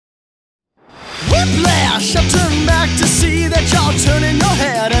whiplash. I've turned back to see that you're turning your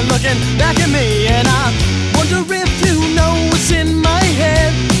head and looking back at me, and I wonder if you know what's in my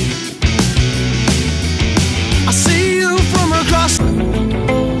head. I see you from across.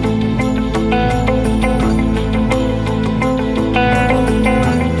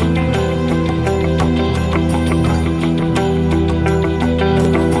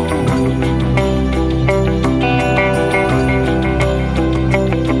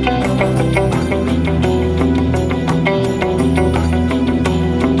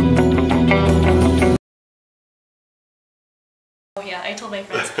 Yeah, I told my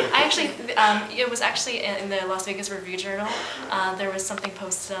friends. I actually, it was actually in the Las Vegas Review Journal. There was something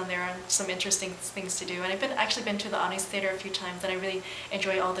posted on there on some interesting things to do, and I've actually been to the Onyx Theater a few times, and I really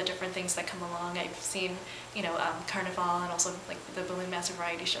enjoy all the different things that come along. I've seen, you know, Carnival and also like the Balloon Master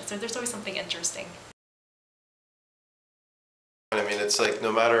variety show. So there's always something interesting. I mean, it's like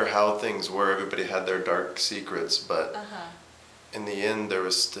no matter how things were, everybody had their dark secrets, but in the end, there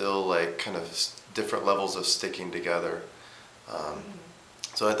was still like kind of different levels of sticking together.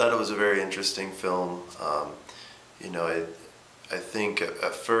 So I thought it was a very interesting film. You know, I think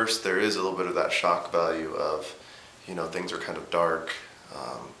at first there is a little bit of that shock value of, you know, things are kind of dark.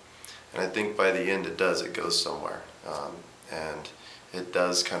 And I think by the end it goes somewhere. And it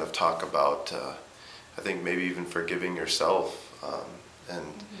does kind of talk about, I think maybe even forgiving yourself and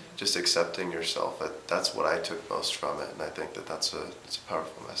just accepting yourself. That's what I took most from it, and I think that it's a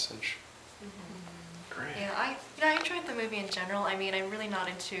powerful message. Great. Yeah, I enjoyed the movie in general. I mean, I'm really not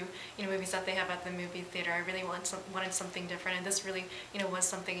into, you know, movies that they have at the movie theater. I really wanted something different, and this really, you know, was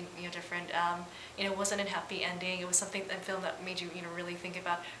something, you know, different. You know, it wasn't a happy ending. It was something, a film that made you, you know, really think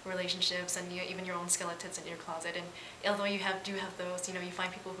about relationships and, you know, even your own skeletons in your closet. And although you do have those, you know, you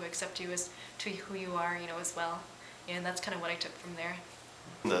find people who accept you as to who you are, you know, as well. And that's kind of what I took from there.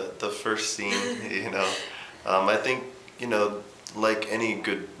 The first scene, you know, I think, you know, like any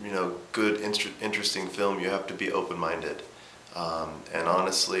good, you know, interesting film, you have to be open-minded. And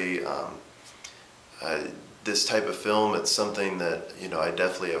honestly, this type of film, it's something that, you know, I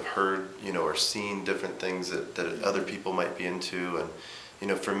definitely have heard, you know, or seen different things that other people might be into. And, you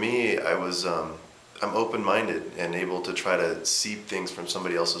know, for me, I'm open-minded and able to try to see things from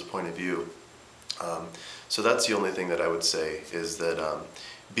somebody else's point of view. So that's the only thing that I would say, is that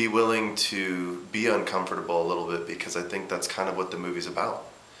be willing to be uncomfortable a little bit, because I think that's kind of what the movie's about.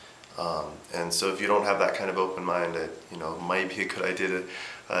 And so if you don't have that kind of open mind, you know, it might be a good idea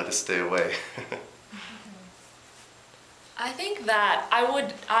to stay away. I think that I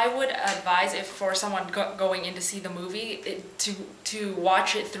would advise, if for someone going in to see the movie, to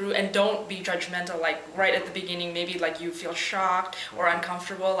watch it through and don't be judgmental. Like right at the beginning, maybe like you feel shocked or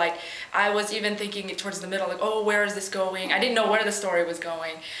uncomfortable. Like I was even thinking towards the middle, like, oh, where is this going? I didn't know where the story was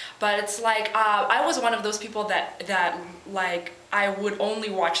going. But it's like I was one of those people that like I would only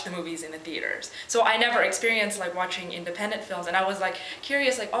watch the movies in the theaters. So I never experienced like watching independent films, and I was like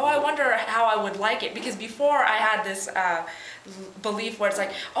curious, like, oh, I wonder how I would like it, because before I had this belief where it's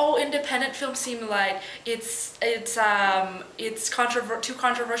like, oh, independent films seem like it's too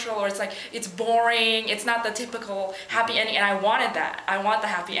controversial, or it's like it's boring, it's not the typical happy ending, and I wanted that. I want the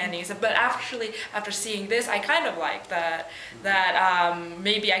happy endings. But actually, after seeing this, I kind of like that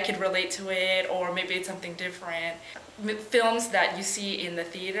maybe I could relate to it, or maybe it's something different. Films that you see in the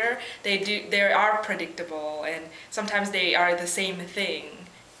theater, they are predictable, and sometimes they are the same thing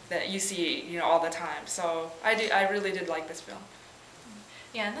that you see, you know, all the time. So I really did like this film.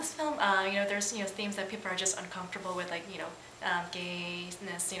 Yeah, in this film, you know, there's, you know, themes that people are just uncomfortable with, like, you know,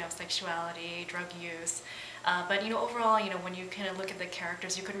 gayness, you know, sexuality, drug use. But, you know, overall, you know, when you kind of look at the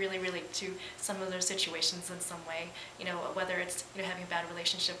characters, you could really relate to some of their situations in some way. You know, whether it's, you know, having a bad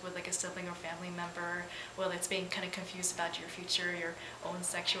relationship with like a sibling or family member, whether it's being kind of confused about your future, your own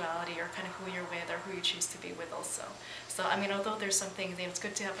sexuality, or kind of who you're with or who you choose to be with also. So, I mean, although there's some things, you know, it's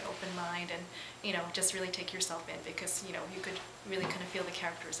good to have an open mind and, you know, just really take yourself in, because, you know, you could really kind of feel the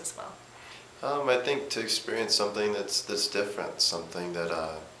characters as well. I think to experience something that's different, something that,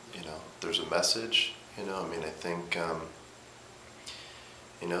 you know, there's a message. You know, I mean, I think,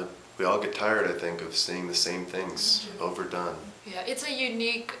 you know, we all get tired, I think, of seeing the same things overdone. Yeah, it's a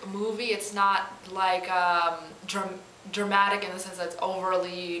unique movie. It's not like dramatic in the sense that it's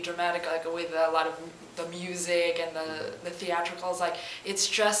overly dramatic, like with a lot of the music and the theatricals. Like, it's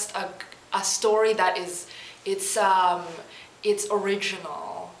just a story that is, it's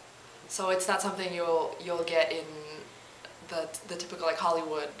original. So it's not something you'll get in the typical like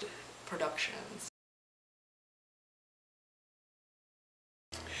Hollywood productions.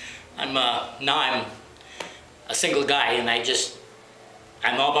 Now I'm a single guy, and I just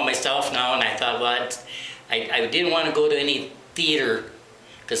I'm all by myself now, and I thought, well, I didn't want to go to any theater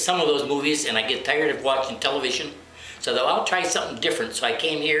because some of those movies, and I get tired of watching television, so I thought, I'll try something different. So I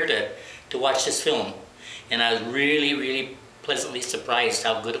came here to watch this film, and I was really, really pleasantly surprised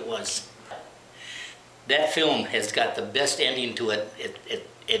how good it was. That film has got the best ending to it.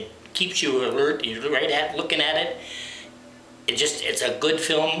 It keeps you alert. You're looking at it. It's a good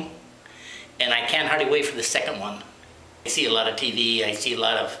film, and I can't hardly wait for the second one. I see a lot of TV. I see a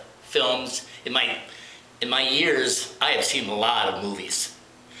lot of films. In my years, I have seen a lot of movies,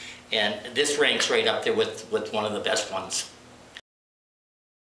 and this ranks right up there with one of the best ones.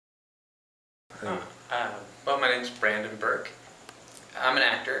 Well, my name's Brandon Burke. I'm an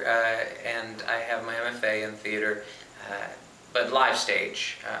actor, and I have my MFA in theater, but live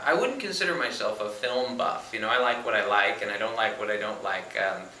stage. I wouldn't consider myself a film buff. You know, I like what I like, and I don't like what I don't like.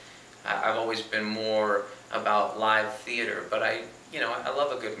 I've always been more about live theater, but I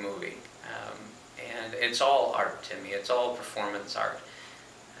love a good movie, and it's all art to me. It's all performance art.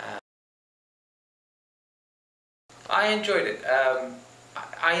 I enjoyed it.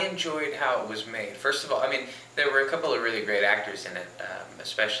 I enjoyed how it was made. First of all, I mean, there were a couple of really great actors in it,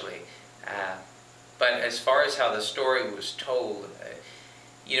 especially. But as far as how the story was told,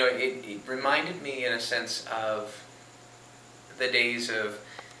 you know, it reminded me in a sense of the days of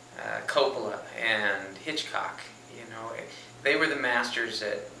Coppola and Hitchcock. You know, they were the masters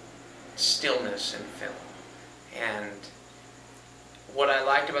at stillness in film. And what I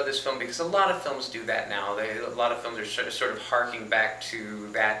liked about this film, because a lot of films do that now, a lot of films are sort of harking back to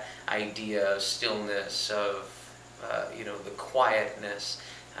that idea of stillness, of you know, the quietness.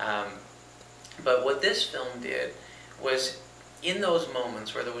 But what this film did was, in those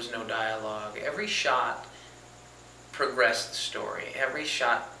moments where there was no dialogue, every shot progressed the story. Every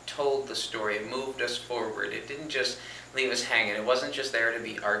shot told the story. It moved us forward. It didn't just leave us hanging. It wasn't just there to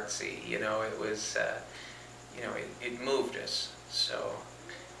be artsy. You know, it was, you know, it moved us. So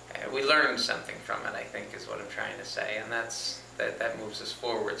we learned something from it, I think, is what I'm trying to say, and that moves us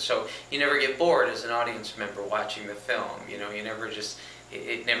forward. So you never get bored as an audience member watching the film. You know, you never just,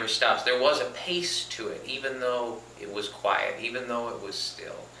 it never stops. There was a pace to it, even though it was quiet, even though it was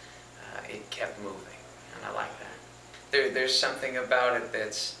still. It kept moving, and I like that. There's something about it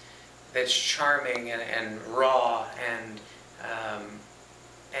that's charming and raw and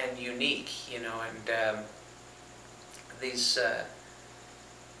unique, you know, and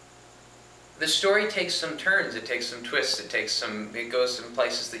the story takes some turns, it takes some twists, it goes some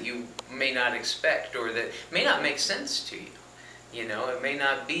places that you may not expect, or that may not make sense to you. You know, it may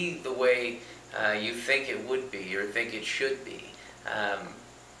not be the way you think it would be or think it should be.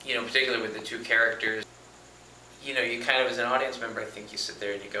 You know, particularly with the two characters, you know, you kind of, as an audience member, I think you sit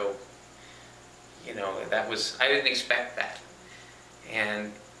there and you go, you know, I didn't expect that.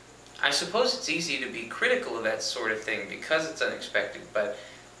 And I suppose it's easy to be critical of that sort of thing because it's unexpected, but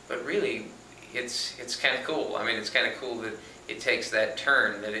really, it's kind of cool. I mean, it's kind of cool that it takes that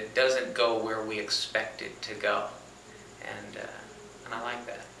turn, that it doesn't go where we expect it to go, and I like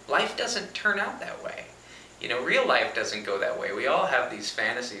that. Life doesn't turn out that way. You know, real life doesn't go that way. We all have these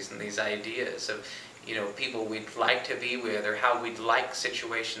fantasies and these ideas of, you know, people we'd like to be with, or how we'd like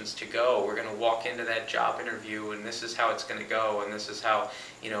situations to go. We're going to walk into that job interview, and this is how it's going to go, and this is how,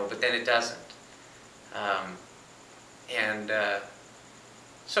 you know, but then it doesn't.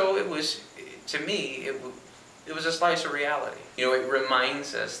 So it was, to me, it was a slice of reality. You know, it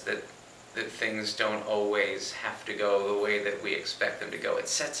reminds us that things don't always have to go the way that we expect them to go. It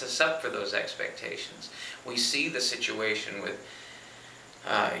sets us up for those expectations. We see the situation with,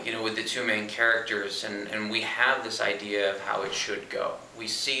 you know, with the two main characters, and we have this idea of how it should go. We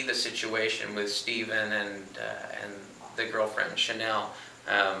see the situation with Stephen and the girlfriend, Chanel,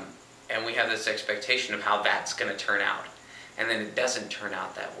 and we have this expectation of how that's going to turn out. And then it doesn't turn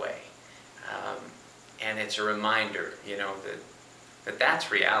out that way. And it's a reminder, you know, that that's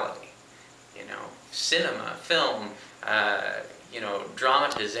reality. You know, cinema, film, you know,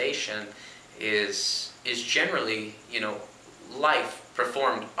 dramatization is generally, you know, life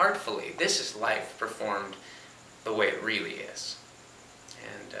performed artfully. This is life performed the way it really is.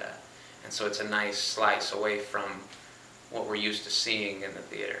 And so it's a nice slice away from what we're used to seeing in the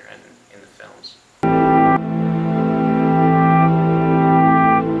theater and in the films.